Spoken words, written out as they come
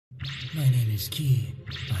My name is Key.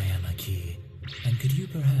 I am a key. And could you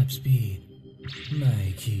perhaps be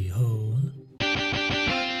my keyhole?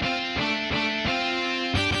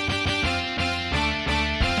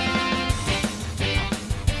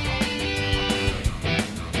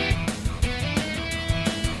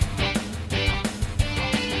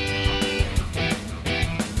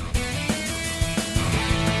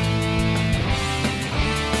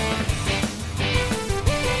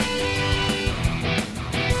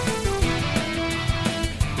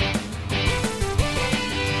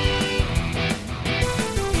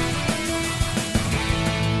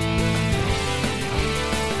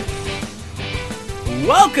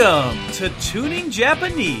 Welcome to Tuning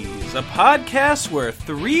Japanese, a podcast where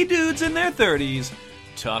three dudes in their 30s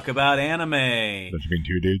talk about anime. Don't you mean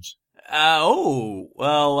two dudes?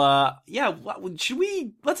 Yeah, should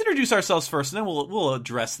we, let's introduce ourselves first, and then we'll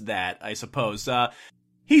address that, I suppose.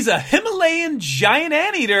 He's a Himalayan giant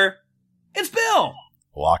anteater. It's Bill!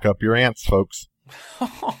 Lock up your ants, folks.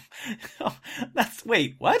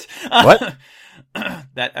 Wait, what? What?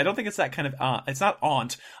 That, I don't think it's that kind of, it's not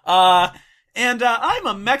aunt. And I'm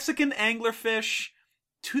a Mexican anglerfish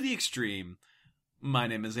to the extreme. My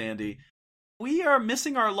name is Andy. We are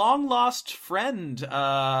missing our long-lost friend, Josh,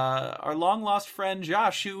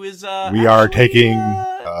 who is, we are taking,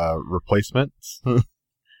 replacements.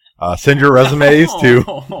 Send your resumes to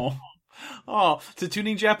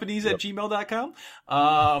tuningjapanese at gmail.com.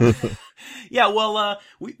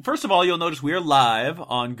 First of all, you'll notice we are live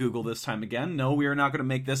on Google this time again. No, we are not going to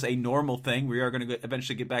make this a normal thing. We are going to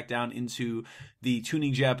eventually get back down into the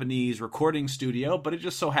Tuning Japanese recording studio, but it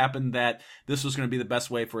just so happened that this was going to be the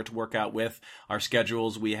best way for it to work out with our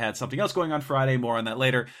schedules. We had something else going on Friday, more on that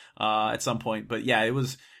later, at some point. But yeah,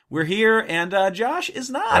 we're here, and Josh is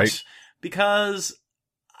not, right, because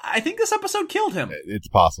I think this episode killed him. It's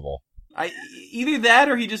possible. Either that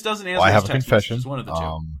or he just doesn't answer I have his a text confession. messages, one of the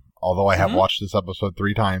two. Although I have watched this episode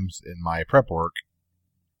 3 times in my prep work,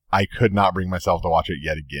 I could not bring myself to watch it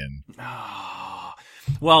yet again.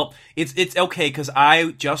 Well, it's okay, because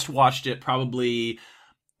I just watched it probably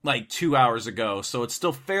like 2 hours ago, so it's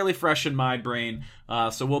still fairly fresh in my brain,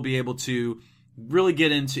 so we'll be able to really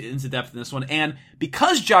get into depth in this one. And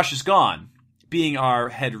because Josh is gone, being our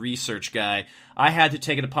head research guy, I had to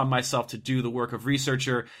take it upon myself to do the work of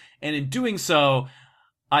researcher, and in doing so,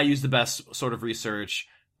 I used the best sort of research.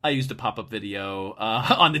 I used a pop-up video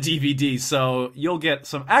on the DVD, so you'll get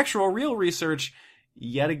some actual real research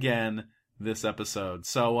yet again this episode.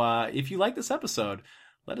 So if you like this episode,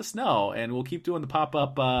 let us know, and we'll keep doing the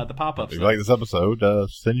pop-ups. If you like this episode,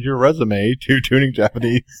 send your resume to Tuning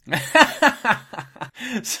Japanese.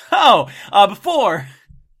 So, before...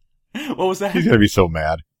 What was that? He's going to be so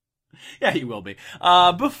mad. Yeah, he will be.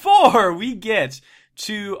 Before we get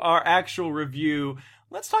to our actual review,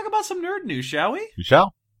 let's talk about some nerd news, shall we? We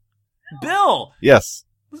shall. Bill! Yes.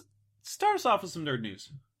 Start us off with some nerd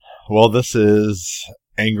news. Well, this is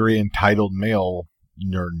angry entitled male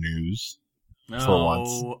nerd news. For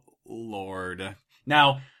once. Lord.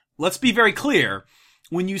 Now, let's be very clear.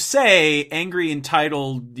 When you say angry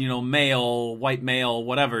entitled, male, white male,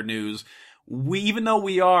 whatever news, even though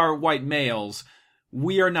we are white males,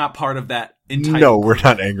 we are not part of that entitled. No, we're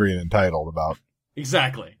not angry and entitled about.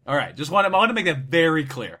 Exactly. All right. I want to make that very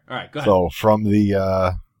clear. All right, go ahead. So from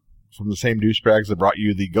the same douchebags that brought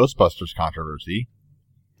you the Ghostbusters controversy,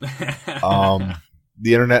 the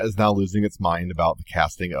internet is now losing its mind about the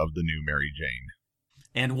casting of the new Mary Jane.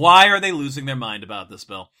 And why are they losing their mind about this,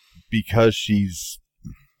 Bill? Because she's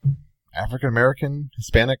African American,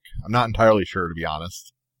 Hispanic. I'm not entirely sure, to be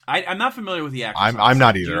honest. I'm not familiar with the actress. I'm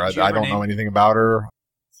not either. Do you I don't know anything about her.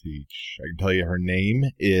 Let's see, I can tell you her name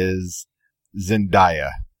is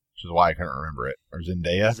Zendaya, which is why I couldn't remember it. Or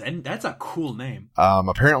Zendaya. That's a cool name.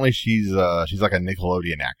 Apparently she's like a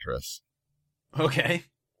Nickelodeon actress. Okay.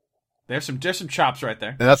 There's some chops right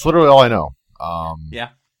there. And that's literally all I know. Yeah.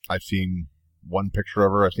 I've seen one picture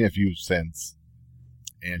of her. I've seen a few since.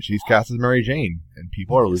 And she's cast as Mary Jane. And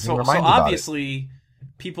people are losing their minds about it. So obviously,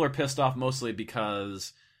 people are pissed off mostly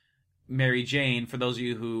because Mary Jane, for those of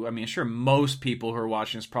you who, I'm sure most people who are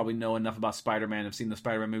watching this probably know enough about Spider-Man, have seen the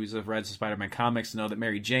Spider-Man movies, have read the Spider-Man comics to know that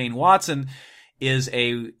Mary Jane Watson is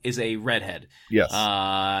a redhead. Yes.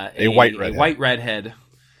 A white redhead. A white redhead.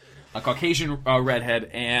 A Caucasian redhead.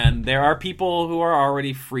 And there are people who are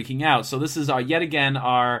already freaking out. So this is yet again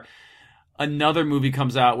another movie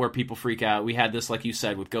comes out where people freak out. We had this, like you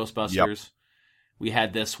said, with Ghostbusters. Yep. We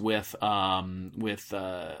had this with Star Wars,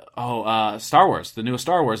 the newest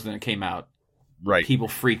Star Wars that came out. Right. People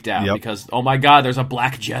freaked out because, oh my God, there's a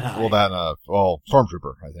black Jedi. Well,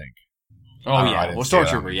 Stormtrooper, I think. Oh I yeah, didn't well, say that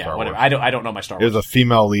Stormtrooper, on yeah, Star whatever. Wars. I don't know my Star There's Wars. a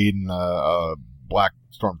female lead and a black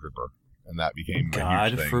stormtrooper, and that became a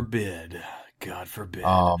God huge thing. forbid. God forbid.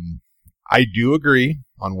 I do agree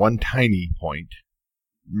on one tiny point.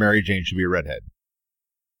 Mary Jane should be a redhead.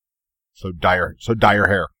 So dye her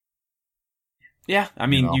hair. Yeah, I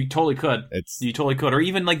mean, You know, you totally could. It's You totally could, or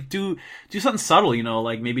even like do something subtle, you know,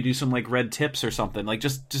 like maybe do some like red tips or something. Like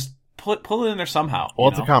just pull it in there somehow. well, you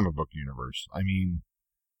it's know? a comic book universe. I mean,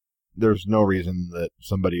 there's no reason that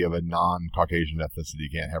somebody of a non-Caucasian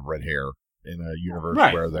ethnicity can't have red hair in a universe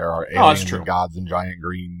Right. where there are Oh, that's aliens true. and gods and giant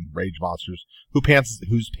green rage monsters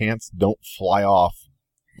whose pants don't fly off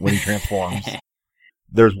when he transforms.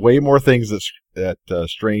 There's way more things that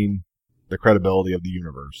strain the credibility of the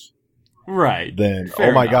universe Right. than,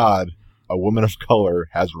 Fair oh my enough. god, a woman of color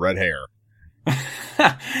has red hair.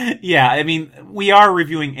 Yeah, I mean, we are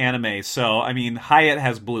reviewing anime, so I mean, Hyatt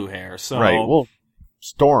has blue hair, so Right. Well,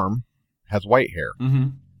 Storm has white hair.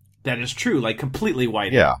 Mhm. That is true, like completely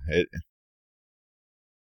white. Yeah.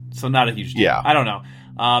 So not a huge deal. Yeah. I don't know.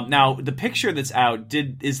 Now the picture that's out,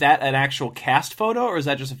 is that an actual cast photo or is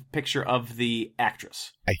that just a picture of the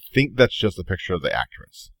actress? I think that's just a picture of the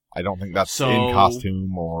actress. I don't think that's So- in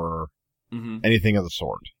costume or hmm anything of the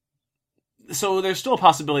sort. So there's still a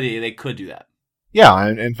possibility they could do that. Yeah,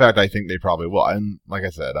 and in fact, I think they probably will. And like I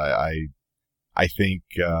said, I think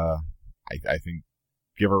I think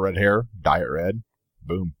give her red hair, dye it red,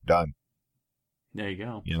 boom, done. There you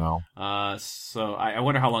go. You know, So I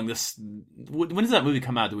wonder how long this. When does that movie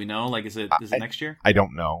come out? Do we know? Like, is it next year? I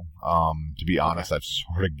don't know. To be honest, I've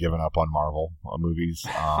sort of given up on Marvel movies.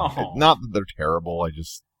 Oh. Not that they're terrible.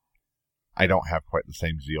 I don't have quite the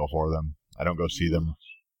same zeal for them. I don't go see them.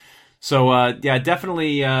 So yeah,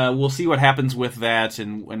 definitely we'll see what happens with that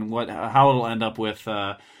and how it'll end up with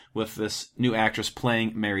this new actress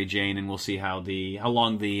playing Mary Jane, and we'll see how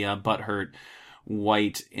long the butthurt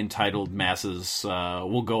white entitled masses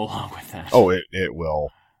will go along with that. Oh, it will.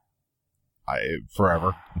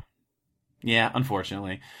 Forever. Yeah,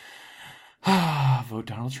 unfortunately. Vote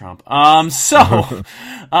Donald Trump. So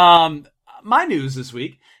my news this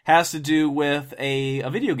week has to do with a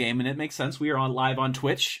video game, and it makes sense. We are live on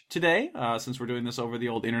Twitch today, since we're doing this over the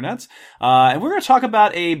old internet. And we're going to talk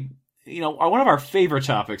about one of our favorite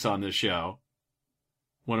topics on this show.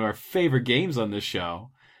 One of our favorite games on this show.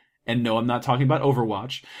 And no, I'm not talking about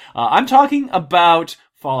Overwatch. I'm talking about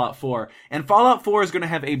Fallout 4. And Fallout 4 is going to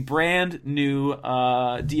have a brand new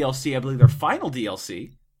DLC, I believe their final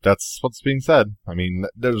DLC. That's what's being said. I mean,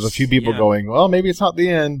 there's a few people Yeah. going, well, maybe it's not the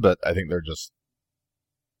end, but I think they're just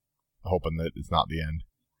hoping that it's not the end.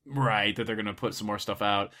 Right, that they're going to put some more stuff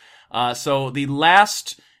out. So the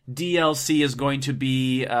last DLC is going to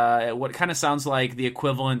be what kind of sounds like the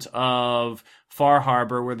equivalent of Far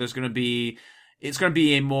Harbor, where it's going to be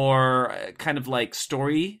a more kind of like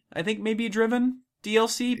story, I think, maybe driven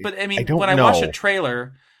DLC. But I mean, I don't when I know. watched a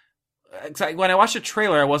trailer,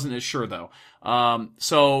 I wasn't as sure though.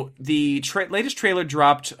 So the latest trailer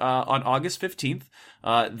dropped on August 15th.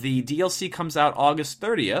 The DLC comes out August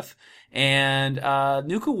 30th. And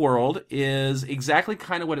Nuka World is exactly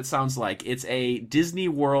kind of what it sounds like. It's a Disney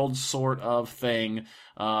World sort of thing,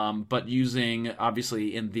 but using,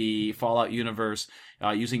 obviously, in the Fallout universe,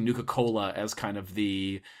 using Nuka-Cola as kind of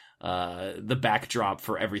the backdrop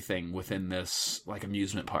for everything within this like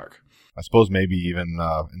amusement park. I suppose maybe even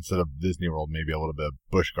instead of Disney World, maybe a little bit of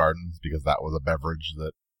Busch Gardens, because that was a beverage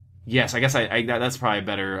that... Yes, I guess that's probably a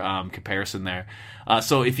better comparison there.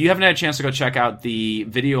 So if you haven't had a chance to go check out the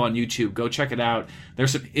video on YouTube, go check it out.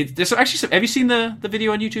 There's actually some. Have you seen the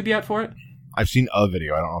video on YouTube yet for it? I've seen a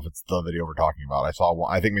video. I don't know if it's the video we're talking about. I saw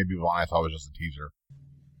one. I think maybe one I saw was just a teaser.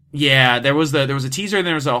 Yeah, there was a teaser and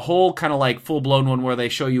there was a whole kind of like full blown one where they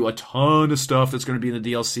show you a ton of stuff that's going to be in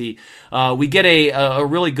the DLC. We get a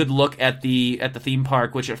really good look at the theme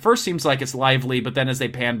park, which at first seems like it's lively, but then as they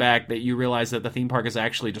pan back, that you realize that the theme park is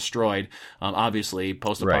actually destroyed. Obviously,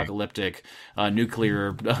 post-apocalyptic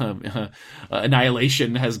nuclear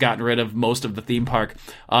annihilation has gotten rid of most of the theme park.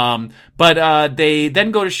 But they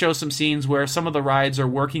then go to show some scenes where some of the rides are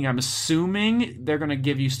working. I'm assuming they're going to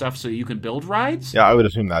give you stuff so you can build rides. Yeah, I would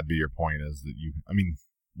assume that'd be your point, is that I mean,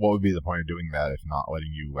 what would be the point of doing that if not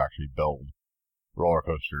letting you actually build roller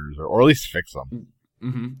coasters or at least fix them?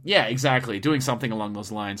 Mm-hmm. Yeah, exactly. Doing something along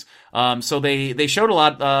those lines. So they showed a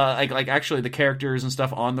lot, like actually the characters and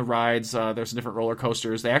stuff on the rides. There's some different roller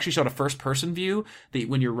coasters. They actually showed a first person view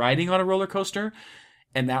when you're riding on a roller coaster,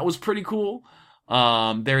 and that was pretty cool.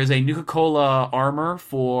 There is a Nuka-Cola armor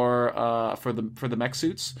for the mech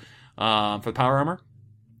suits, for the power armor.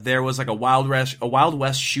 There was like a Wild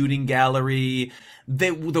West shooting gallery.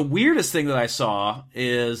 The weirdest thing that I saw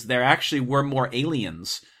is there actually were more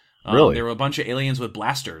aliens. Really? There were a bunch of aliens with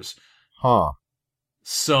blasters. Huh.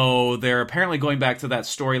 So they're apparently going back to that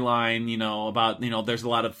storyline, about, there's a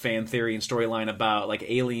lot of fan theory and storyline about like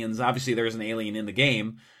aliens. Obviously there's an alien in the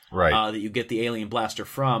game. Right. That you get the alien blaster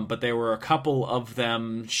from, but there were a couple of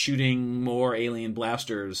them shooting more alien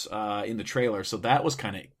blasters in the trailer, so that was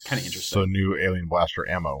kind of interesting. So new alien blaster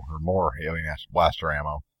ammo, or more alien blaster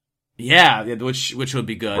ammo. Yeah, which would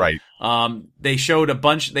be good. Right. They showed a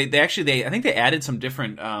bunch. They I think they added some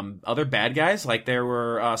different other bad guys. Like there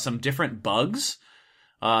were some different bugs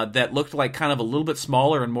that looked like kind of a little bit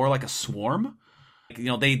smaller and more like a swarm.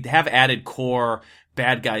 They have added core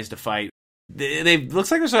bad guys to fight. They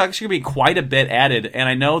looks like there's actually going to be quite a bit added, and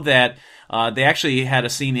I know that they actually had a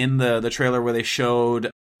scene in the trailer where they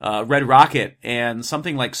showed Red Rocket and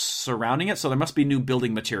something like surrounding it, so there must be new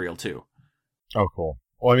building material too. Oh, cool.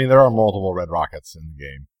 Well, I mean, there are multiple Red Rockets in the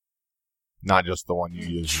game, not just the one you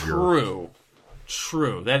use. True.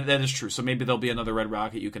 That is true. So maybe there'll be another Red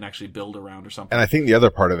Rocket you can actually build around or something. And I think the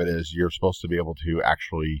other part of it is you're supposed to be able to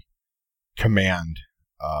actually command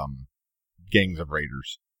gangs of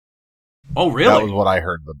raiders. Oh, really? That was what I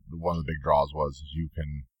heard. One of the big draws was you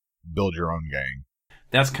can build your own gang.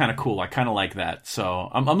 That's kind of cool. I kind of like that. So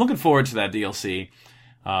I'm looking forward to that DLC.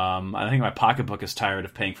 I think my pocketbook is tired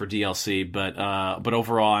of paying for DLC, but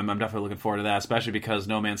overall, I'm definitely looking forward to that, especially because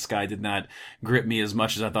No Man's Sky did not grip me as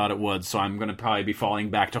much as I thought it would. So I'm going to probably be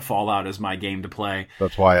falling back to Fallout as my game to play.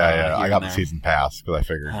 That's why I got the season pass, because I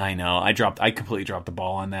figured. I know. I completely dropped the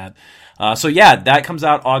ball on that. So yeah, that comes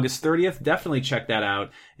out August 30th. Definitely check that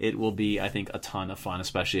out. It will be, I think, a ton of fun,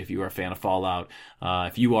 especially if you are a fan of Fallout.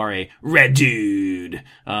 If you are a red dude,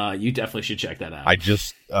 you definitely should check that out. I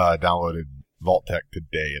just downloaded Vault-Tec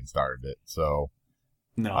today and started it, so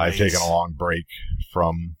nice. I've taken a long break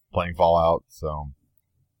from playing Fallout, so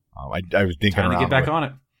I was dinking around. Time to get back on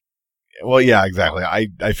it. Well, yeah, exactly.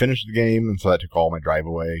 I finished the game, and so that took all my drive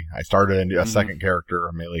away. I started a second character,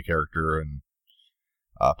 a melee character, and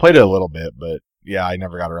played it a little bit, but yeah, I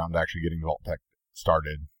never got around to actually getting Vault-Tec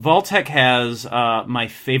started. Vault-Tec has my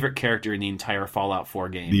favorite character in the entire Fallout 4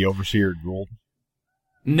 game. The Overseer Gould?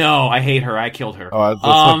 No, I hate her. I killed her.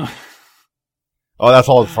 That's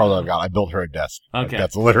all as far as I've got. I built her a desk. Okay.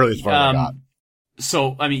 That's literally as far as I got.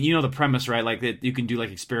 So, I mean, you know the premise, right? Like, that you can do,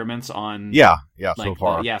 like, experiments on... Yeah, like, so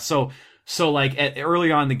far. So like,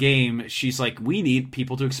 early on in the game, she's like, we need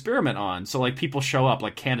people to experiment on. So, like, people show up,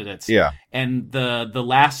 like, candidates. Yeah. And the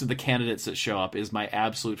last of the candidates that show up is my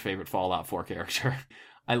absolute favorite Fallout 4 character.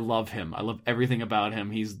 I love him. I love everything about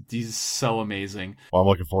him. He's so amazing. Well, I'm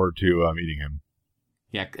looking forward to meeting him.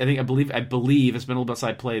 Yeah, I believe it's been a little bit since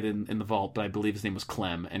I played in the vault, but I believe his name was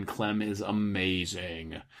Clem, and Clem is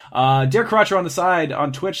amazing. Derek Crotcher on the side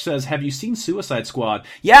on Twitch says, "Have you seen Suicide Squad?"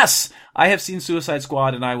 Yes, I have seen Suicide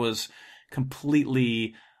Squad, and I was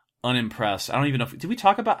completely unimpressed. I don't even know if we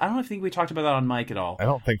talked about that on mic at all. I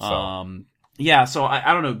don't think so. Yeah, so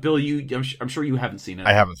I don't know, Bill. I'm sure you haven't seen it.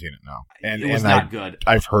 I haven't seen it, no. And it was not good.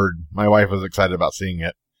 I've heard my wife was excited about seeing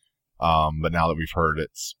it, but now that we've heard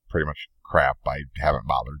it's pretty much crap, I haven't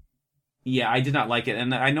bothered. Yeah, I did not like it,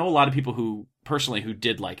 and I know a lot of people who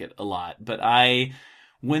did like it a lot, but I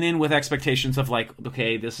went in with expectations of like,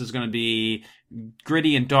 okay, this is going to be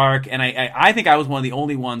gritty and dark, and I think I was one of the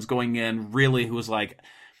only ones going in really who was like,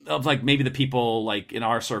 of like maybe the people like in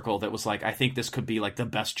our circle that was like, I think this could be like the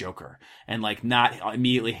best Joker, and like not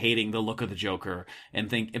immediately hating the look of the Joker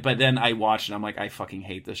but then I watched and I'm like, I fucking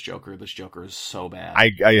hate this Joker. This Joker is so bad.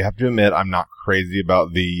 I have to admit, I'm not crazy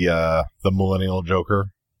about the millennial Joker.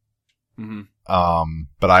 Mm-hmm.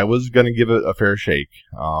 But I was gonna give it a fair shake.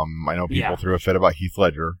 I know people threw a fit about Heath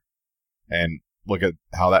Ledger, and look at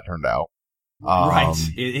how that turned out. Right.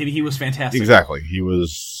 He was fantastic. Exactly. He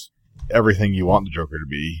was everything you want the Joker to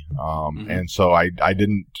be. And so I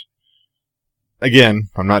didn't, again,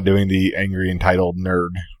 I'm not doing the angry entitled nerd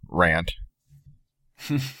rant,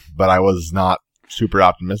 but I was not super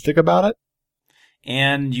optimistic about it.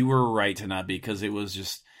 And you were right to not be, because it was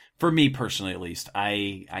just, for me personally at least,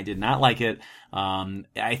 I did not like it.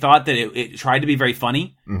 I thought that it tried to be very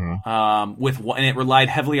funny, and it relied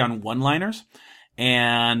heavily on one-liners.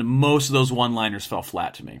 And most of those one-liners fell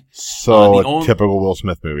flat to me. So typical Will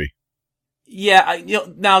Smith movie. Yeah,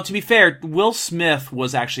 now to be fair, Will Smith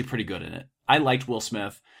was actually pretty good in it. I liked Will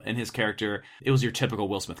Smith and his character. It was your typical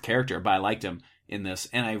Will Smith character, but I liked him in this,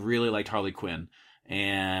 and I really liked Harley Quinn.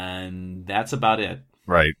 And that's about it.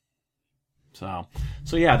 Right. So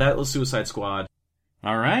yeah, that was Suicide Squad.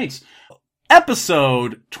 All right.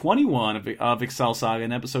 episode 21 of Excel Saga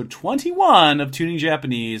and episode 21 of Tuning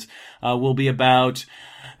Japanese will be about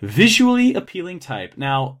visually appealing type.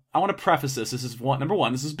 Now, I want to preface this. This is number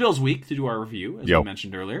one, this is Bill's week to do our review, as we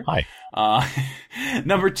mentioned earlier. Hi.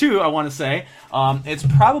 Number two, I want to say, it's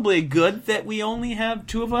probably good that we only have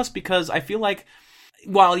two of us, because I feel like,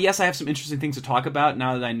 while yes, I have some interesting things to talk about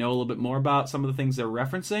now that I know a little bit more about some of the things they're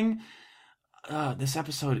referencing, this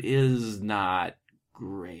episode is not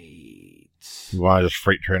great. We want to just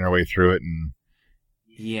freight train our way through it and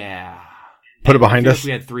put it behind us. If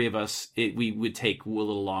we had three of us, we would take a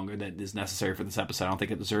little longer than is necessary for this episode. I don't think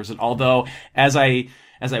it deserves it. Although, as I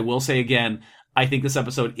will say again, I think this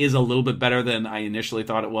episode is a little bit better than I initially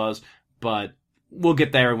thought it was. But we'll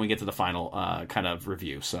get there when we get to the final kind of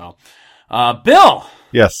review. So, Bill,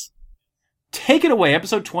 yes, take it away.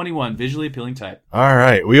 Episode 21, visually appealing type. All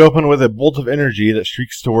right, we open with a bolt of energy that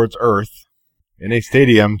streaks towards Earth. In a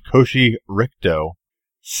stadium, Koshi Rikto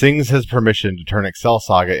sings his permission to turn Excel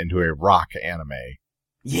Saga into a rock anime.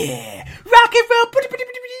 Yeah! Rock and roll!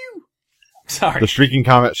 Sorry. The streaking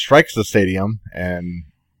comet strikes the stadium and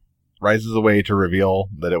rises away to reveal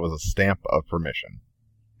that it was a stamp of permission.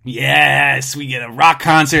 Yes! We get a rock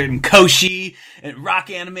concert and Koshi and rock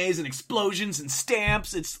animes and explosions and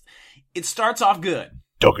stamps. It starts off good.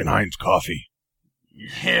 Duncan Hines coffee.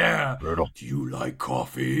 Yeah! Brutal. Do you like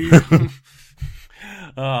coffee?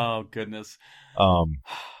 Oh, goodness.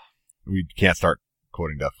 We can't start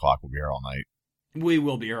quoting Death Clock. We'll be here all night. We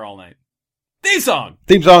will be here all night. Theme song!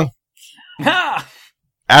 Theme song! Ha!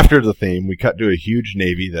 After the theme, we cut to a huge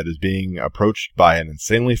navy that is being approached by an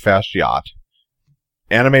insanely fast yacht.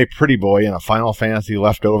 Anime pretty boy in a Final Fantasy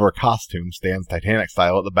leftover costume stands Titanic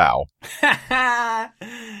style at the bow.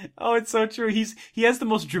 Oh, it's so true. He has the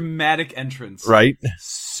most dramatic entrance. Right?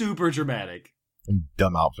 Super dramatic.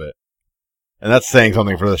 Dumb outfit. And that's saying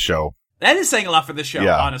something for this show. That is saying a lot for this show,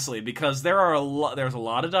 Yeah. honestly, because there's a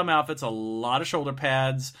lot of dumb outfits, a lot of shoulder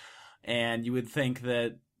pads, and you would think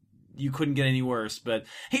that you couldn't get any worse. But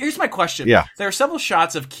hey, here's my question. Yeah. There are several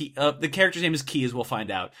shots of Key. The character's name is Key, as we'll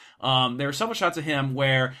find out. There are several shots of him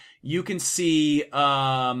where you can see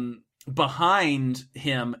behind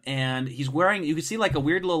him, and he's wearing. You can see like a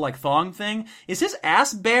weird little like thong thing. Is his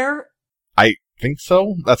ass bare? I think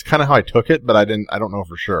so. That's kind of how I took it, but I don't know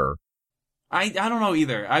for sure. I don't know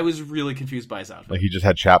either. I was really confused by his outfit. Like he just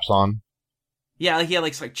had chaps on. Yeah, like he had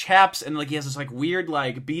like chaps, and like he has this like weird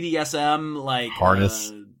like BDSM like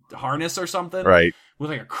harness or something, Right. with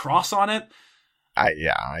like a cross on it. I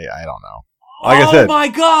don't know. Like I said. Oh my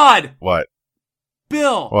god! What?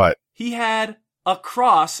 Bill! What? He had a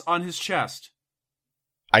cross on his chest.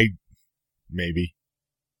 Maybe.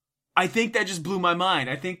 I think that just blew my mind.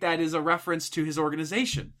 I think that is a reference to his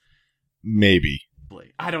organization. Maybe.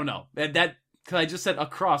 I don't know. That because I just said a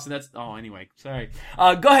cross, and that's anyway. Sorry.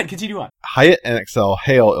 Go ahead, continue on. Hyatt and Excel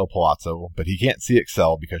hail Il Palazzo, but he can't see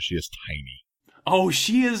Excel because she is tiny. Oh,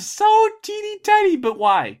 she is so teeny tiny, but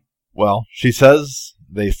why? Well, she says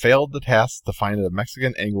they failed the task to find a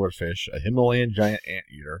Mexican anglerfish, a Himalayan giant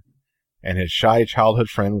anteater, and his shy childhood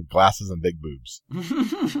friend with glasses and big boobs.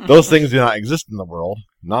 Those things do not exist in the world,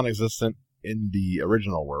 non-existent in the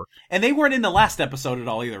original work. And they weren't in the last episode at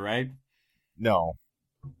all either, right? No.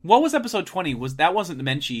 What was episode 20? That wasn't the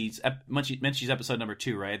Menchie's episode number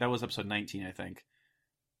 2, right? That was episode 19, I think.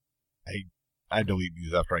 I delete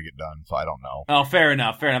these after I get done, so I don't know. Oh, fair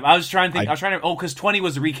enough. I was trying to think. Because 20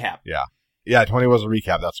 was a recap. Yeah, 20 was a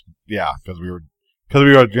recap. Because we were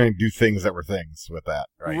going to do things that were things with that,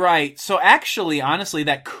 right? Right. So actually, honestly,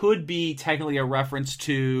 that could be technically a reference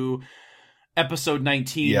to episode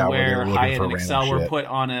 19, where Hyatt and Excel were put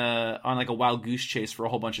on like a wild goose chase for a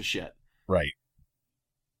whole bunch of shit. Right.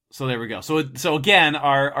 So there we go. So again,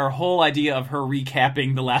 our whole idea of her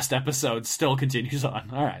recapping the last episode still continues on.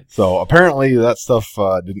 All right. So apparently that stuff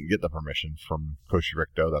didn't get the permission from Koshi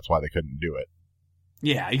Rikto. That's why they couldn't do it.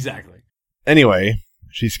 Yeah, exactly. Anyway,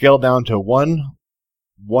 she scaled down to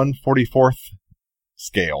 1/144th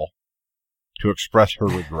scale to express her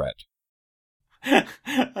regret.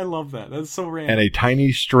 I love that. That's so random. And a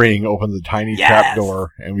tiny string opens a tiny trap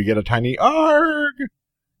door, and we get a tiny arg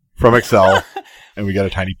from Excel, and we get a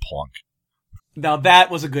tiny plunk. Now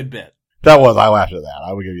that was a good bit. I laughed at that.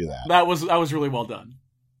 I would give you that. That was really well done.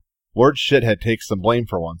 Lord Shithead takes some blame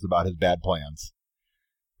for once about his bad plans.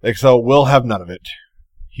 Excel will have none of it.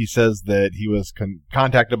 He says that he was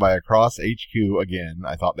contacted by Across HQ again.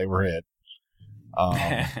 I thought they were it.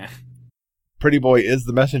 Pretty Boy is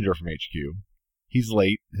the messenger from HQ. He's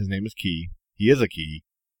late. His name is Key. He is a key.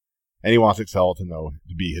 And he wants Excel to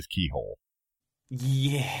be his keyhole.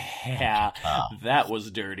 Yeah, that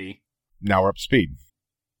was dirty. Now we're up to speed.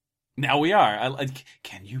 Now we are.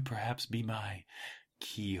 Can you perhaps be my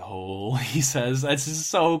keyhole? He says. That's just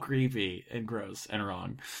so creepy and gross and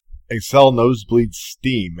wrong. Excel nosebleeds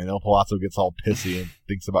steam, and El Palazzo gets all pissy and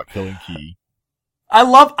thinks about killing Key. I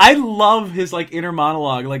love his like inner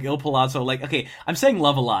monologue, like Il Palazzo. Like, okay, I'm saying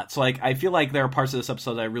love a lot, so like I feel like there are parts of this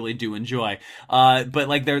episode that I really do enjoy. But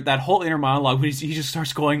like that whole inner monologue when he just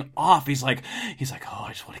starts going off. He's like, oh,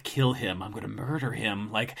 I just want to kill him. I'm going to murder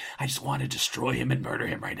him. Like, I just want to destroy him and murder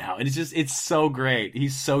him right now. And it's so great.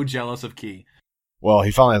 He's so jealous of Key. Well,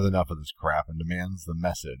 he finally has enough of this crap and demands the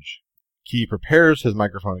message. Key prepares his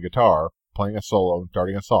microphone and guitar, playing a solo and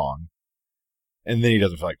starting a song, and then he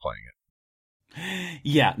doesn't feel like playing it.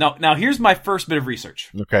 Yeah. Now here's my first bit of research.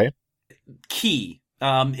 Okay. Key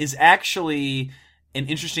is actually an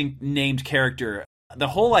interesting named character. The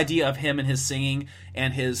whole idea of him and his singing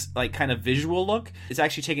and his like kind of visual look is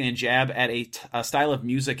actually taking a jab at a style of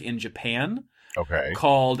music in Japan. Okay.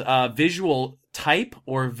 Called visual type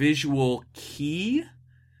or visual kei.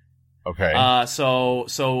 Okay. So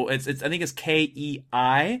it's I think it's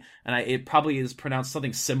KEI, and it probably is pronounced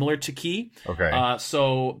something similar to key. Okay.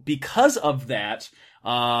 So because of that,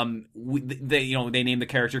 they named the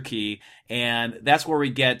character Key, and that's where we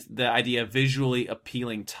get the idea of visually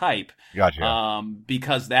appealing type. Gotcha.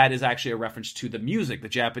 Because that is actually a reference to the music, the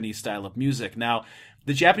Japanese style of music. Now,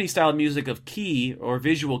 the Japanese style of music of key or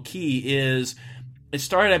visual key it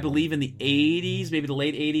started, I believe, in the 80s, maybe the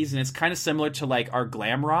late 80s, and it's kind of similar to like our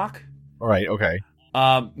glam rock. All right. Okay.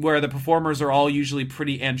 Where the performers are all usually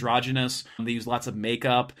pretty androgynous. They use lots of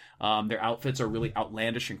makeup. Their outfits are really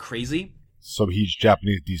outlandish and crazy. So he's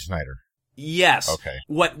Japanese Dee Snider. Yes. Okay.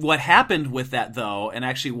 What happened with that though, and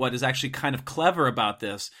actually what is actually kind of clever about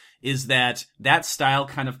this is that style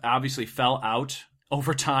kind of obviously fell out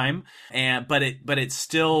over time, but it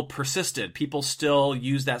still persisted. People still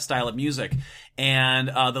use that style of music, and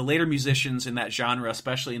the later musicians in that genre,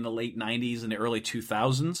 especially in the late 90s and the early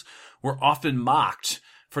 2000s, were often mocked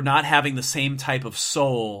for not having the same type of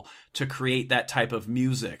soul to create that type of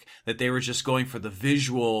music, that they were just going for the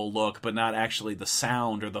visual look, but not actually the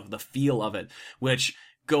sound or the feel of it, which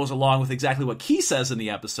goes along with exactly what Key says in the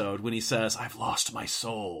episode when he says, I've lost my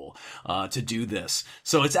soul to do this.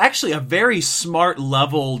 So it's actually a very smart,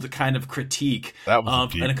 leveled kind of critique of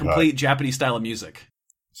a complete Japanese style of music.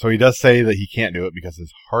 So he does say that he can't do it because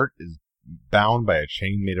his heart is bound by a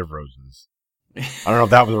chain made of roses. I don't know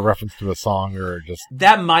if that was a reference to a song or just...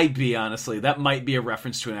 That might be, honestly. That might be a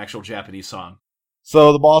reference to an actual Japanese song.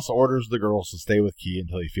 So the boss orders the girls to stay with Key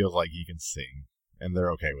until he feels like he can sing. And they're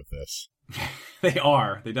okay with this. They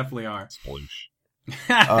are. They definitely are. Sploosh.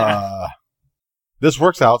 This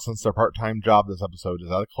works out since their part-time job this episode is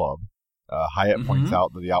at a club. Hyatt points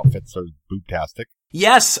out that the outfits are boobtastic.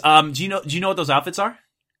 Yes. Do you know what those outfits are?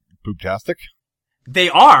 Boobtastic?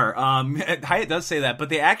 They are. Hyatt does say that, but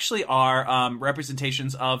they actually are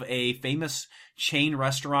representations of a famous chain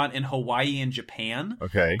restaurant in Hawaii and Japan.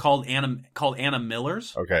 Okay. Called Anna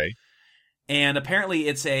Miller's. Okay. And apparently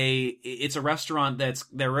it's a restaurant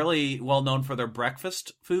they're really well known for their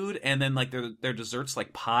breakfast food and then like their desserts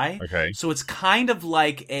like pie. Okay. So it's kind of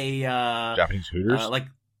like a Japanese Hooters?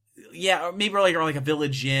 Maybe like a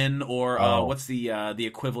Village Inn or what's the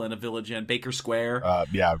equivalent of Village Inn? Baker Square.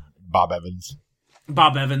 Yeah, Bob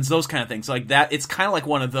Evans, those kind of things like that. It's kind of like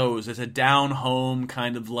one of those. It's a down home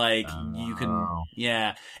kind of like you can,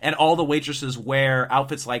 yeah. And all the waitresses wear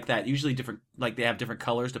outfits like that. Usually different, like they have different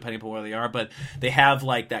colors depending upon where they are, but they have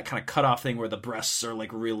like that kind of cutoff thing where the breasts are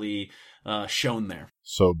like really shown there.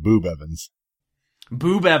 So Boob Evans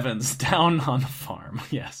down on the farm.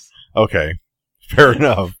 Yes. Okay, fair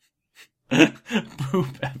enough.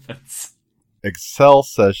 Boob Evans. Excel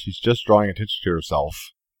says she's just drawing attention to herself,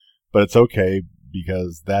 but it's okay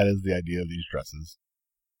because that is the idea of these dresses.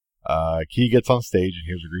 Key gets on stage and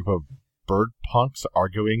hears a group of bird punks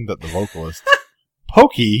arguing that the vocalist,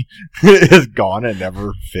 Pokey, is gone and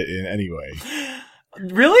never fit in anyway.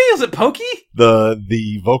 Really? Is it Pokey?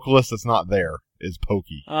 The vocalist that's not there is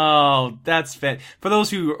Pokey. Oh, that's fat. For those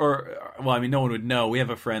who are, well, I mean, no one would know. We have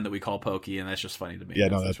a friend that we call Pokey, and that's just funny to me. Yeah,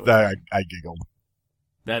 I giggled.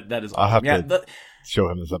 That is awesome. I'll have to show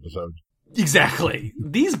him this episode. Exactly.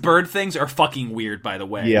 These bird things are fucking weird, by the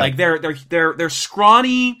way. Yeah. Like they're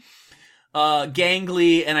scrawny,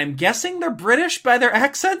 gangly, and I'm guessing they're British by their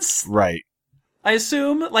accents. Right. I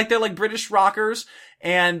assume like they're like British rockers,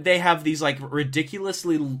 and they have these like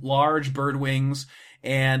ridiculously large bird wings,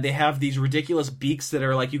 and they have these ridiculous beaks that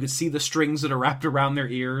are like you could see the strings that are wrapped around their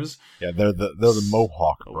ears. Yeah, they're the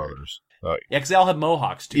Mohawk brothers. Yeah, because they all have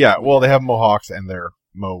mohawks too. Yeah, well, they have mohawks and they're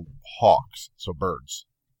mohawks, so birds.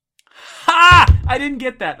 Ha! I didn't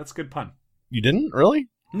get that. That's a good pun. You didn't? Really?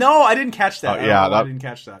 No, I didn't catch that. Oh, yeah, I didn't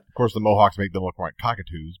catch that. Of course, the Mohawks make them look like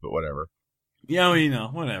cockatoos, but whatever. Yeah, well,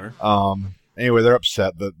 whatever. Anyway, they're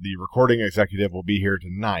upset that the recording executive will be here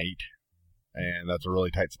tonight, and that's a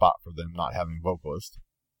really tight spot for them not having a vocalist.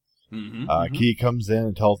 Key comes in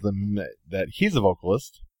and tells them that he's a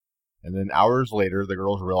vocalist, and then hours later, the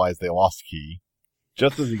girls realize they lost Key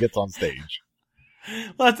just as he gets on stage.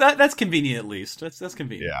 Well, that's convenient at least. That's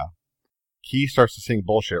convenient. Yeah. Key starts to sing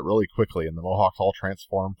bullshit really quickly, and the Mohawks all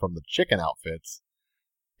transform from the chicken outfits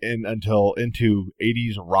into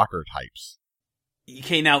 80s rocker types.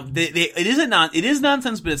 Okay, now it is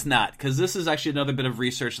nonsense, but it's not, because this is actually another bit of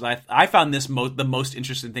research that I found this the most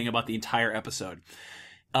interesting thing about the entire episode.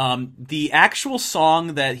 The actual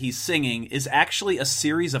song that he's singing is actually a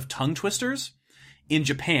series of tongue twisters in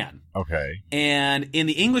Japan. Okay. And in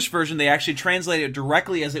the English version, they actually translate it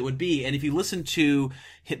directly as it would be. And if you listen to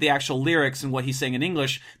the actual lyrics and what he's saying in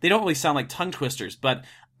English, they don't really sound like tongue twisters. But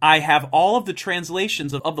I have all of the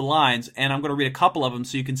translations of the lines, and I'm going to read a couple of them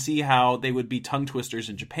so you can see how they would be tongue twisters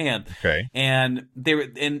in Japan. Okay. And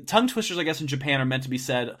tongue twisters, I guess, in Japan are meant to be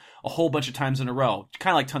said a whole bunch of times in a row,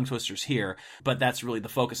 kind of like tongue twisters here, but that's really the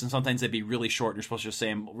focus. And sometimes they'd be really short, and you're supposed to just say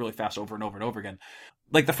them really fast over and over and over again.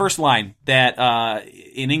 Like the first line that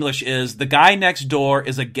in English is, "The guy next door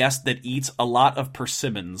is a guest that eats a lot of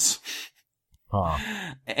persimmons." Huh.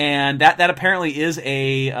 And that apparently is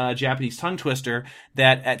a Japanese tongue twister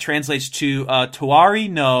that translates to Toari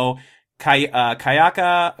no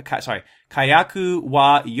kayaku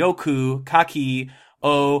wa yoku kaki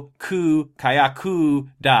o ku kayaku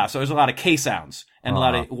da. So there's a lot of K sounds and a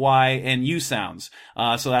lot of Y and U sounds.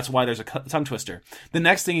 So that's why there's a tongue twister. The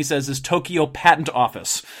next thing he says is Tokyo Patent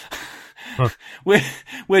Office,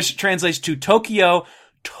 which translates to Tokyo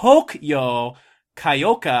Kayoka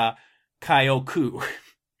Kaioku.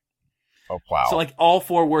 Oh wow! So like all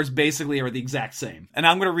four words basically are the exact same. And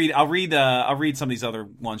I'll read some of these other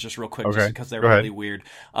ones just real quick, just because they're really weird.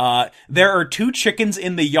 There are two chickens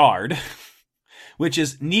in the yard, which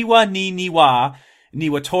is Niwa ni Niwa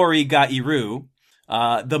Niwatori ga iru.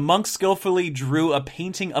 The monk skillfully drew a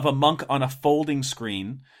painting of a monk on a folding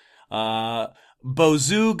screen.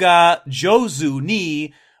 Bozu ga Jozu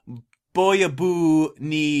ni Boyabu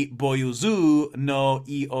ni Boyuzu no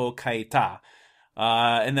io kaita.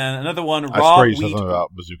 And then another one, raw wheat. I swear you said something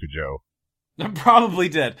about Bazooka Joe. Probably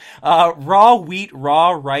did. Raw wheat, raw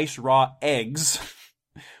rice, raw eggs,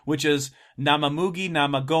 which is Namamugi,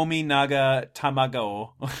 Namagomi, Naga,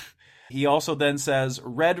 Tamago. He also then says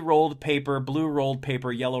red rolled paper, blue rolled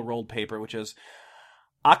paper, yellow rolled paper, which is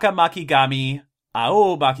Aka Makigami,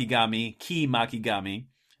 Ao Makigami, Ki Makigami.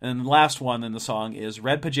 And the last one in the song is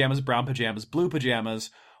red pajamas, brown pajamas, blue pajamas,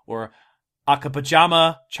 or aka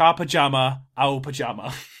pajama, cha pajama, ao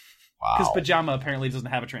pajama. Wow. Because pajama apparently doesn't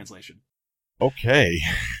have a translation. Okay.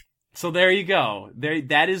 So there you go.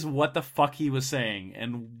 That is what the fuck he was saying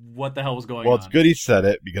and what the hell was going on. Well, it's good he said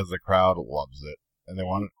it because the crowd loves it. And they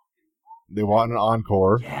want an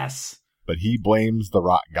encore. Yes. But he blames the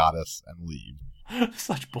rock goddess and leaves.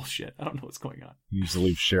 Such bullshit. I don't know what's going on. He needs to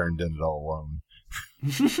leave Sharon Denzel alone.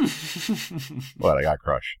 What? I got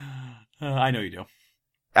crushed. I know you do.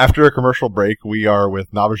 After a commercial break, we are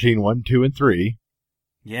with Nabashin 1, 2, and 3.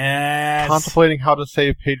 Yes. Contemplating how to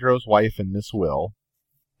save Pedro's wife and Miss Will.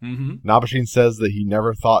 Mm-hmm. Nabashin says that he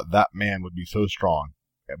never thought that man would be so strong,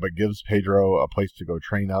 but gives Pedro a place to go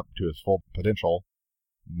train up to his full potential,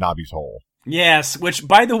 Nabi's Hole. Yes, which,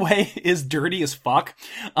 by the way, is dirty as fuck.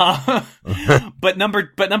 But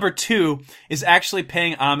number two is actually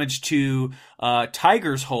paying homage to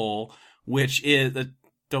Tiger's Hole, which is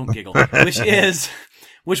don't giggle,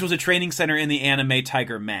 which was a training center in the anime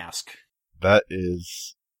Tiger Mask. That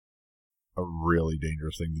is a really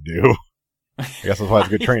dangerous thing to do. I guess that's why it's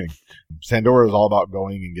good training. Sandora is all about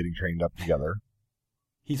going and getting trained up together.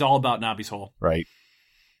 He's all about Nabi's Hole, right?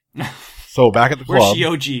 So back at the club.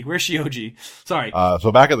 Where's Shioji? Sorry.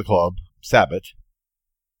 So back at the club, Sabat.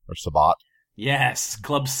 Or Sabat. Yes,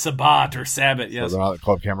 Club Sabat or Sabat, yes. So they're not at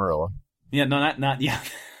Club Camarilla. Yeah, no, not yeah.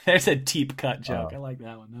 There's a deep cut joke. I like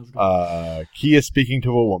that one. That was good. Key is speaking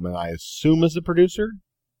to a woman, I assume as a producer?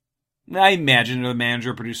 I imagine the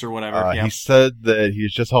manager, producer, whatever. He said that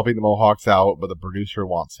he's just helping the Mohawks out, but the producer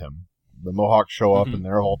wants him. The Mohawks show up and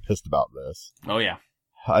they're all pissed about this. Oh, yeah.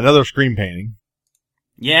 Another screen painting.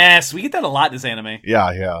 Yes, we get that a lot in this anime. Yeah.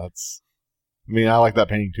 I like that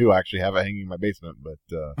painting too. I actually have it hanging in my basement, but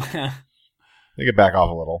they could back off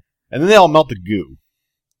a little. And then they all melt the goo.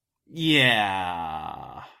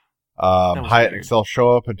 Yeah. Hyatt and Excel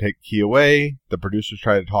show up and take Key away. The producers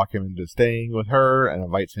try to talk him into staying with her and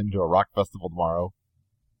invites him to a rock festival tomorrow.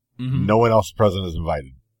 Mm-hmm. No one else present is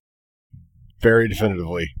invited. very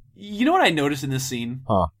definitively. You know what I noticed in this scene?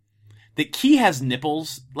 Huh. That Key has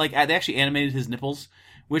nipples. Like, they actually animated his nipples,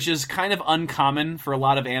 which is kind of uncommon for a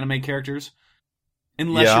lot of anime characters.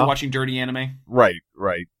 Unless you're watching dirty anime. Right.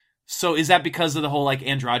 So is that because of the whole, like,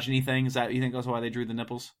 androgyny thing? Is that, you think that's why they drew the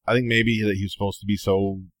nipples? I think maybe that he's supposed to be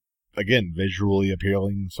so, again, visually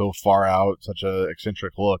appealing, so far out, such a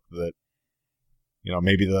eccentric look that, you know,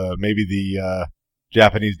 maybe the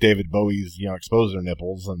Japanese David Bowie's, you know, expose their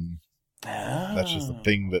nipples, and that's just a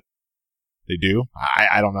thing that they do.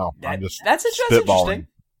 I don't know. I'm just that's spitballing. interesting.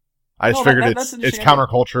 I just figured it's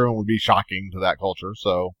counterculture and would be shocking to that culture,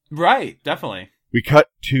 so. Right, definitely. We cut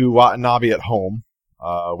to Watanabe at home,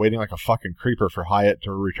 waiting like a fucking creeper for Hyatt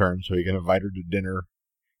to return so he can invite her to dinner.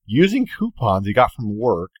 Using coupons he got from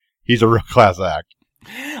work, he's a real class act.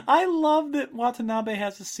 I love that Watanabe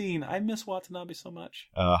has a scene. I miss Watanabe so much.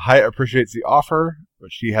 Hyatt appreciates the offer, but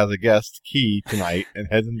she has a guest, Key, tonight, and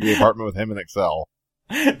heads into the apartment with him and Excel.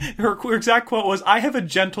 Her exact quote was, "I have a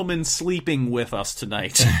gentleman sleeping with us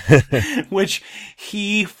tonight," which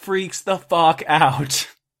he freaks the fuck out.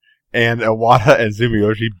 And Iwata and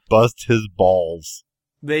Sumiyoshi bust his balls.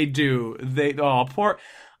 They do.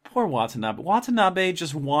 Poor Watanabe. Watanabe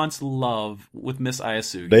just wants love with Miss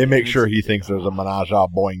Ayasugi. They make sure he thinks there's a menage a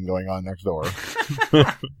boing going on next door.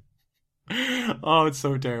 Oh, it's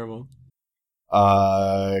so terrible.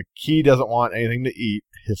 Key doesn't want anything to eat.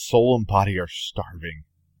 His soul and body are starving.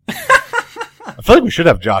 I feel like we should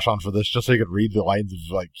have Josh on for this just so he could read the lines of,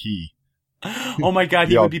 like, Key. Oh my god,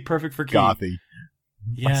 he would be perfect for Key. Gothy.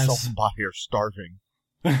 Yes. My soul and body are starving.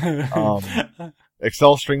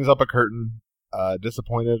 Excel strings up a curtain.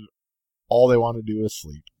 Disappointed. All they want to do is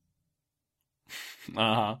sleep.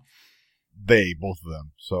 Uh-huh. They, both of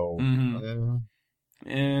them. So,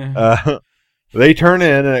 they turn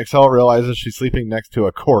in, and Excel realizes she's sleeping next to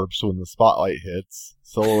a corpse when the spotlight hits,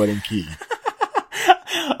 silhouetting Key.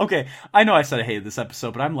 Okay, I know I said I hated this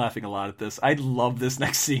episode, but I'm laughing a lot at this. I love this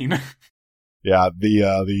next scene. Yeah,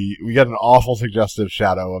 we get an awful suggestive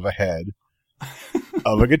shadow of a head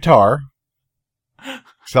of a guitar.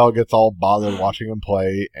 Excel gets all bothered watching him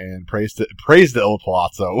play and praised Il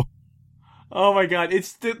Palazzo. Oh my god,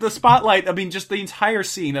 it's the spotlight. I mean, just the entire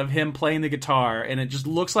scene of him playing the guitar, and it just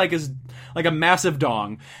looks like a massive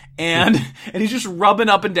dong, and he's just rubbing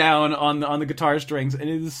up and down on the guitar strings, and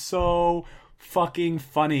it is so fucking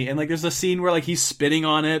funny. And like, there's a scene where like he's spinning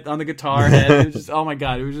on the guitar head. It was just, oh my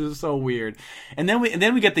god, it was just so weird. And then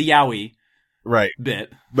we get the yaoi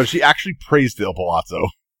bit, but she actually praised Il Palazzo.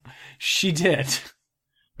 She did.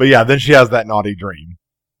 But yeah, then she has that naughty dream.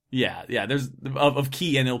 Yeah. There's of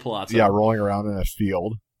Key and Il Palazzo. Yeah, rolling around in a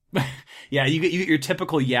field. Yeah, you get your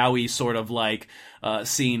typical yaoi sort of like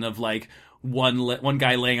scene of like one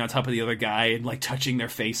guy laying on top of the other guy and like touching their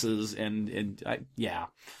faces and yeah.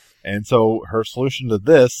 And so her solution to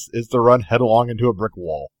this is to run headlong into a brick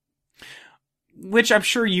wall, which I'm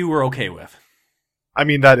sure you were okay with. I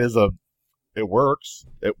mean, it works.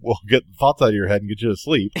 It will get the thoughts out of your head and get you to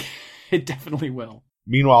sleep. It definitely will.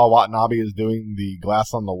 Meanwhile, Watanabe is doing the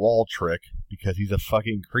glass on the wall trick because he's a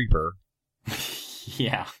fucking creeper.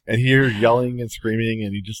 Yeah. And he's yelling and screaming,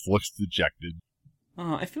 and he just looks dejected.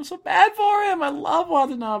 Oh, I feel so bad for him. I love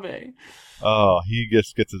Watanabe. Oh, he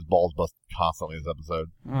just gets his balls busted constantly this episode.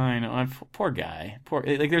 I know. Poor guy.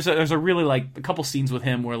 Like there's a really like a couple scenes with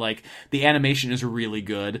him where like the animation is really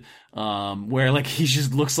good. Where like he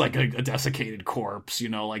just looks like a desiccated corpse. You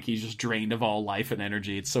know, like he's just drained of all life and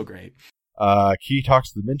energy. It's so great. Key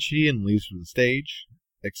talks to Minchi and leaves for the stage.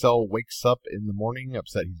 Excel wakes up in the morning,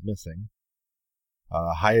 upset he's missing.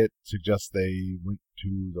 Hyatt suggests they went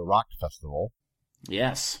to the rock festival.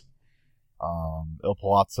 Yes. Il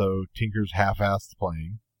Palazzo tinkers half-assed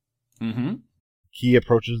playing. Mm-hmm. Key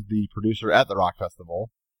approaches the producer at the rock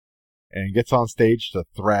festival and gets on stage to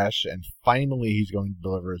thrash, and finally he's going to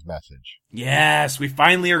deliver his message. Yes, we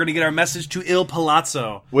finally are going to get our message to Il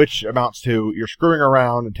Palazzo. Which amounts to, you're screwing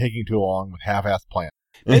around and taking too long with half-assed plans.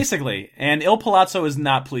 Basically, and Il Palazzo is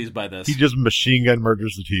not pleased by this. He just machine gun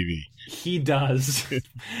murders the TV. He does.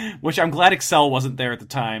 Which I'm glad Excel wasn't there at the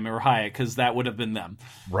time, or Hyatt, because that would have been them.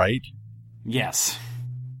 Right? Yes.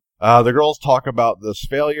 The girls talk about this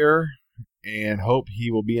failure and hope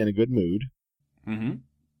he will be in a good mood.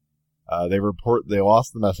 Mm-hmm. They report they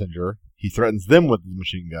lost the messenger. He threatens them with the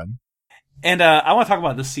machine gun. And I want to talk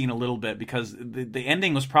about this scene a little bit because the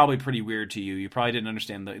ending was probably pretty weird to you. You probably didn't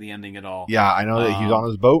understand the ending at all. Yeah, I know that he's on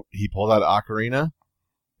his boat. He pulls out an ocarina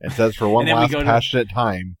and says for one last passionate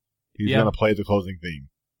time, he's going to play the closing theme.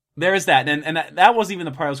 There is that, and that wasn't even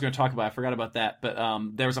the part I was going to talk about. I forgot about that. But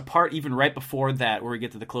there was a part even right before that where we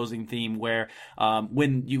get to the closing theme where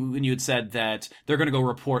when you had said that they're going to go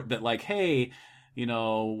report that like, hey,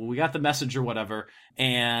 we got the message or whatever,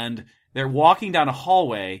 and they're walking down a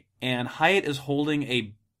hallway, and Hyatt is holding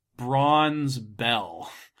a bronze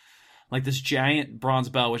bell, like this giant bronze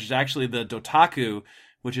bell, which is actually the Dotaku,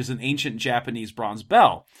 which is an ancient Japanese bronze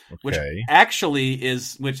bell, which actually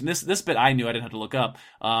is, this bit I knew, I didn't have to look up.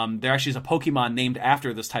 There actually is a Pokemon named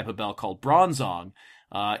after this type of bell called Bronzong.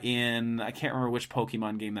 I can't remember which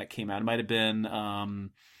Pokemon game that came out. It might have been, I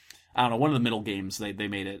don't know, one of the middle games they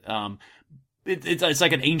made it. It's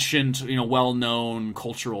like an ancient, well-known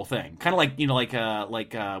cultural thing. Kind of like,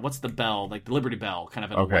 what's the bell? Like the Liberty Bell, kind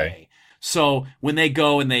of in a way. So when they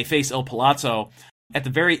go and they face Il Palazzo, at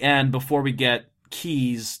the very end, before we get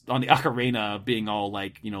keys on the ocarina being all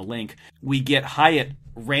like, Link, we get Hyatt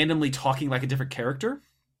randomly talking like a different character.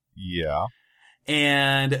 Yeah.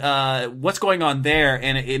 And what's going on there,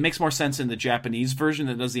 and it makes more sense in the Japanese version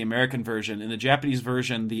than it does the American version. In the Japanese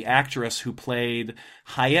version, the actress who played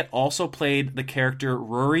Hyatt also played the character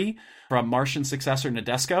Ruri from Martian Successor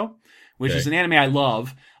Nadesico, which is an anime I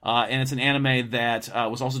love, and it's an anime that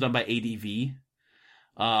was also done by ADV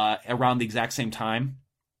around the exact same time.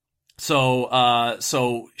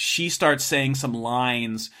 So she starts saying some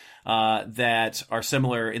lines that are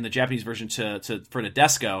similar in the Japanese version for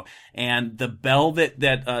Nadesico, and the bell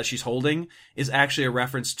that she's holding is actually a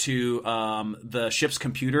reference to the ship's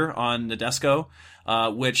computer on Nadesico,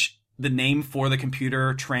 which the name for the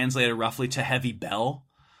computer translated roughly to heavy bell.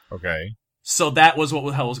 Okay. So that was what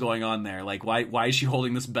the hell was going on there. Like, why is she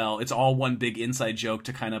holding this bell? It's all one big inside joke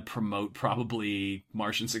to kind of promote probably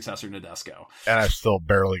Martian Successor Nadesico. And I still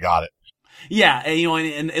barely got it. Yeah,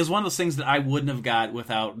 and it was one of those things that I wouldn't have got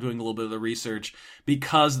without doing a little bit of the research,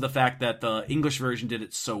 because of the fact that the English version did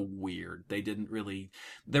it so weird. They didn't really...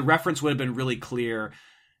 The reference would have been really clear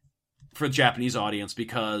for the Japanese audience,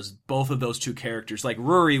 because both of those two characters, like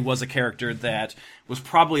Ruri was a character that was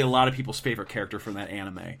probably a lot of people's favorite character from that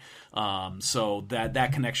anime. So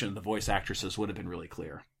that connection to the voice actresses would have been really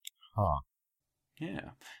clear. Huh. Yeah.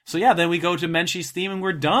 So yeah, then we go to Menshi's theme and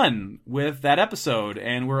we're done with that episode,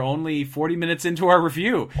 and we're only 40 minutes into our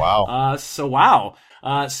review. Wow.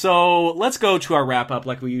 So let's go to our wrap up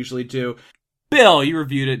like we usually do. Bill, you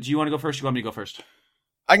reviewed it. Do you want to go first? Or do you want me to go first?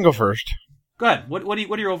 I can go first. Go ahead. What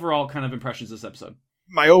are your overall kind of impressions of this episode?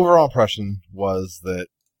 My overall impression was that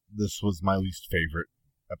this was my least favorite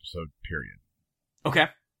episode, period. Okay.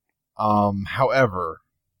 However,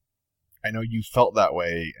 I know you felt that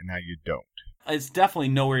way, and now you don't. It's definitely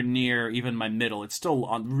nowhere near even my middle. It's still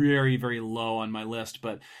on very, very low on my list,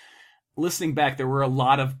 but listening back, there were a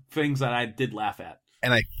lot of things that I did laugh at.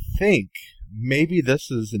 And I think maybe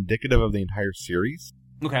this is indicative of the entire series.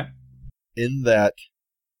 Okay. In that,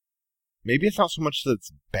 maybe it's not so much that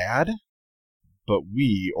it's bad, but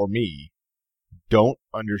we, or me, don't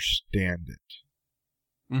understand it.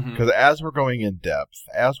 Because as we're going in depth,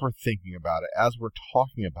 as we're thinking about it, as we're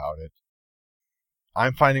talking about it,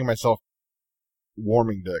 I'm finding myself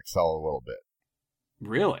warming to Excel a little bit.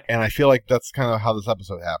 Really? And I feel like that's kind of how this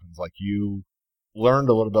episode happens. Like, you learned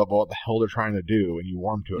a little bit about what the hell they're trying to do, and you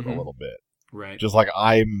warm to it a little bit. Right. Just like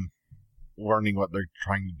I'm learning what they're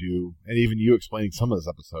trying to do, and even you explaining some of this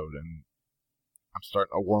episode, and I'm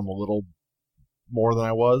starting to warm a little more than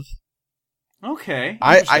I was. Okay.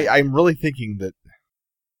 I'm really thinking that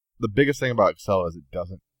the biggest thing about Excel is it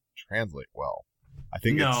doesn't translate well. I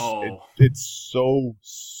think it's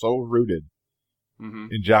so rooted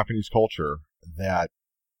in Japanese culture that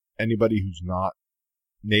anybody who's not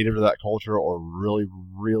native to that culture or really,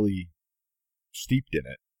 really steeped in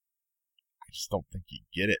it, I just don't think you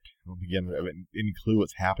get it. I don't think you have any clue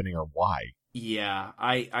what's happening or why. Yeah,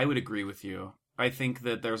 I would agree with you. I think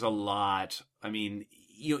that there's a lot. I mean,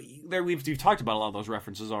 we've talked about a lot of those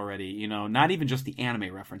references already. Not even just the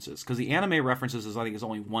anime references, because the anime references I think is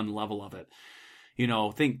only one level of it.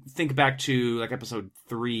 Think back to like episode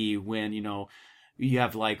 3 when you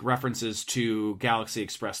have like references to Galaxy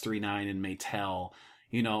Express 39 and Maytel.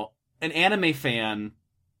 An anime fan,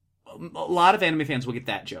 a lot of anime fans will get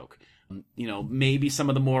that joke. Maybe some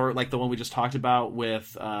of the more like the one we just talked about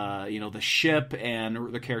with the ship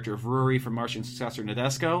and the character of Ruri from Martian Successor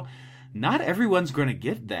Nadesico. Not everyone's going to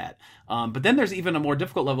get that. But then there's even a more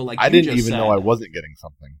difficult level, like I didn't even know I wasn't getting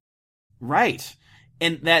something. Right.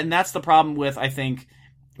 And that's the problem with, I think,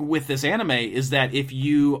 with this anime, is that if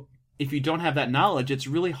you don't have that knowledge, it's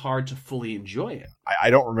really hard to fully enjoy it. I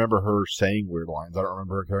don't remember her saying weird lines. I don't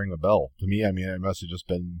remember her carrying a bell. To me, I mean, it must have just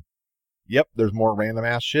been, yep, there's more random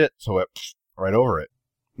ass shit, so it right over it.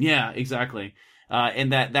 Yeah, exactly.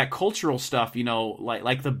 And that cultural stuff,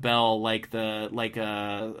 like the bell, like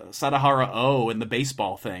Sadahara O and the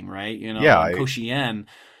baseball thing, right? Yeah, Koshien.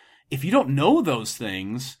 If you don't know those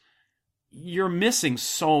things, you're missing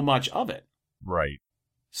so much of it. Right.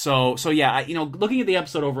 So yeah, looking at the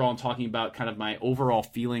episode overall and talking about kind of my overall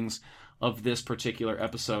feelings of this particular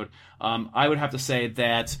episode, I would have to say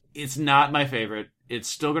that it's not my favorite. It's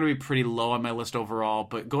still going to be pretty low on my list overall,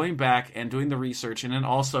 but going back and doing the research, and then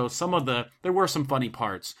also there were some funny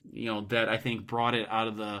parts, that I think brought it out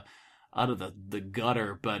of the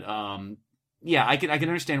gutter. But yeah, I can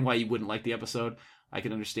understand why you wouldn't like the episode. I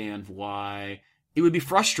can understand why it would be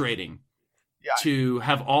frustrating to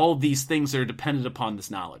have all these things that are dependent upon this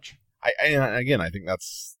knowledge. I think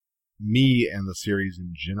that's me and the series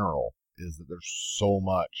in general, is that there's so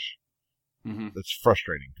much that's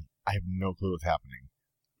frustrating. I have no clue what's happening.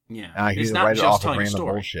 Yeah. And I can either write it off of random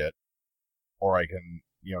bullshit, or I can,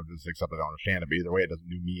 just accept that I don't understand it. But either way, it doesn't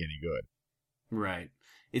do me any good. Right.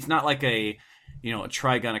 It's not like a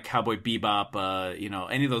Trigun, a Cowboy Bebop,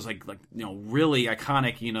 any of those really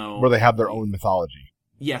iconic, where they have their own mythology.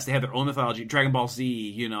 Yes, they have their own mythology. Dragon Ball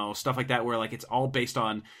Z, stuff like that, where it's all based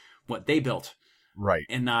on what they built, right,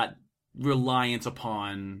 and not reliant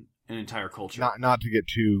upon an entire culture. Not to get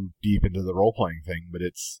too deep into the role playing thing, but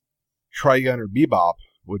it's Trigun or Bebop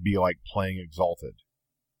would be like playing Exalted,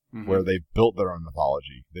 where they've built their own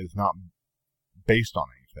mythology. It's not based on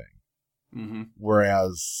anything.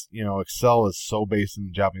 Whereas, Excel is so based in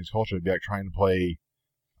the Japanese culture, it'd be like trying to play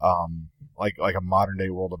like a modern day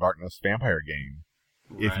World of Darkness vampire game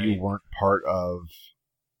if you weren't part of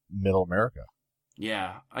Middle America.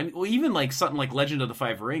 Yeah. Even something like Legend of the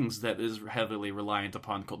Five Rings that is heavily reliant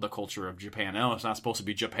upon the culture of Japan. I know it's not supposed to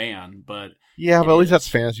be Japan, but... Yeah, but at least that's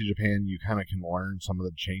fantasy Japan. You kind of can learn some of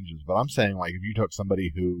the changes. But I'm saying, if you took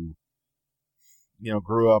somebody who,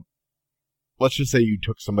 grew up... Let's just say you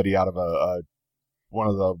took somebody out of one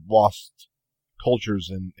of the lost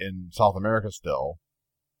cultures in South America still,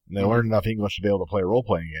 and they learned enough English to be able to play a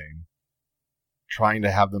role-playing game, trying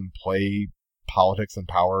to have them play politics and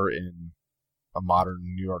power in a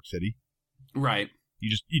modern New York City. Right.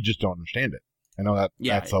 You just don't understand it. I know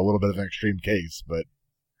that's a little bit of an extreme case, but...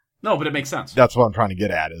 No, but it makes sense. That's what I'm trying to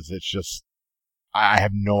get at, is it's just... I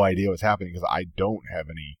have no idea what's happening, because I don't have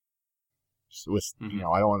any...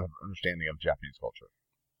 I don't have an understanding of Japanese culture.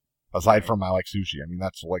 Aside from I like sushi.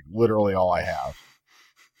 That's literally all I have.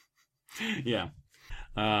 Yeah.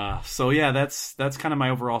 So yeah, that's kind of my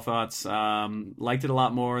overall thoughts. Liked it a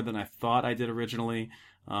lot more than I thought I did originally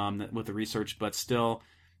with the research, but still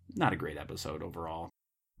not a great episode overall.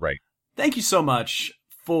 Right. Thank you so much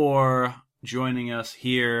for joining us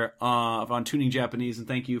here on Tuning Japanese, and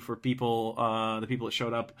thank you for the people that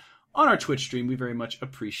showed up on our Twitch stream. We very much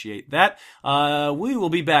appreciate that. We will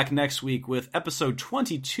be back next week with episode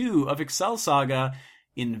 22 of Excel Saga,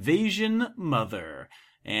 Invasion Mother.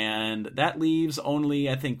 And that leaves only,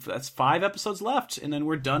 I think that's 5 episodes left, and then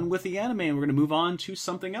we're done with the anime, and we're going to move on to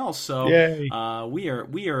something else. So we are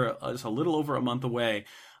just a little over a month away.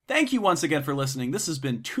 Thank you once again for listening. This has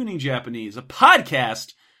been Tuning Japanese, a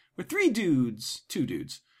podcast where 2 dudes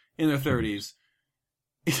in their 30s,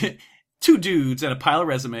 2 dudes and a pile of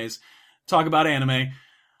resumes, talk about anime.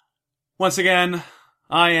 Once again,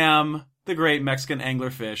 I am the great Mexican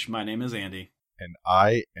anglerfish. My name is Andy. And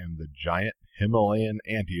I am the giant Himalayan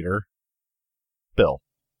anteater, Bill.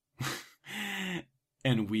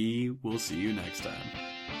 And we will see you next time.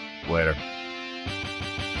 Later.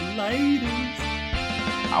 Ladies.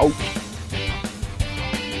 Ouch.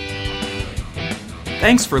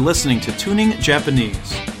 Thanks for listening to Tuning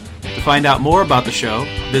Japanese. To find out more about the show,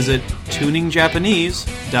 visit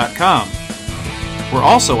tuningjapanese.com. We're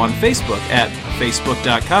also on Facebook at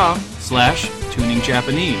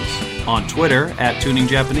facebook.com/tuningjapanese, on Twitter at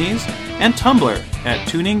tuningjapanese, and Tumblr at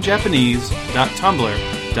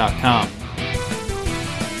tuningjapanese.tumblr.com.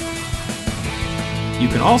 You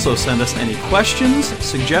can also send us any questions,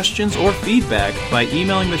 suggestions, or feedback by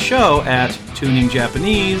emailing the show at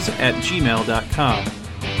tuningjapanese@gmail.com.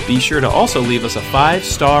 Be sure to also leave us a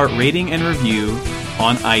 5-star rating and review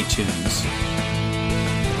on iTunes.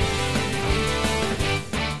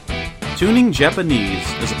 Tuning Japanese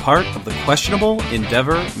is a part of the Questionable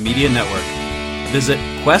Endeavor Media Network. Visit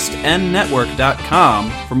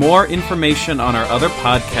questnnetwork.com for more information on our other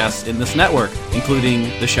podcasts in this network, including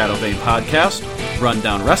the Shadow Vein Podcast,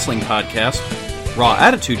 Rundown Wrestling Podcast, Raw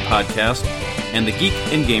Attitude Podcast, and the Geek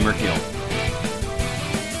and Gamer Guild.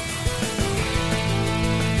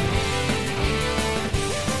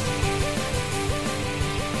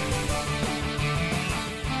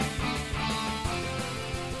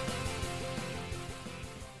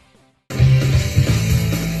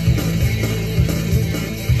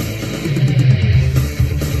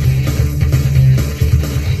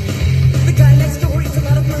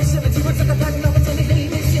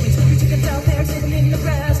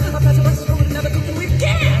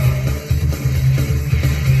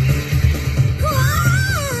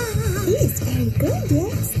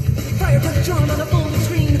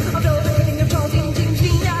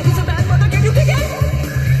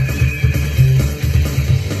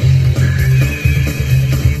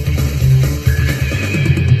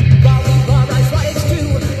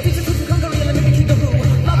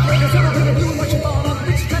 should fall on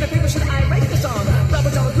which kind of paper should I write the song?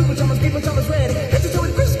 Robert Thomas, Cooper Thomas, People Thomas, Red.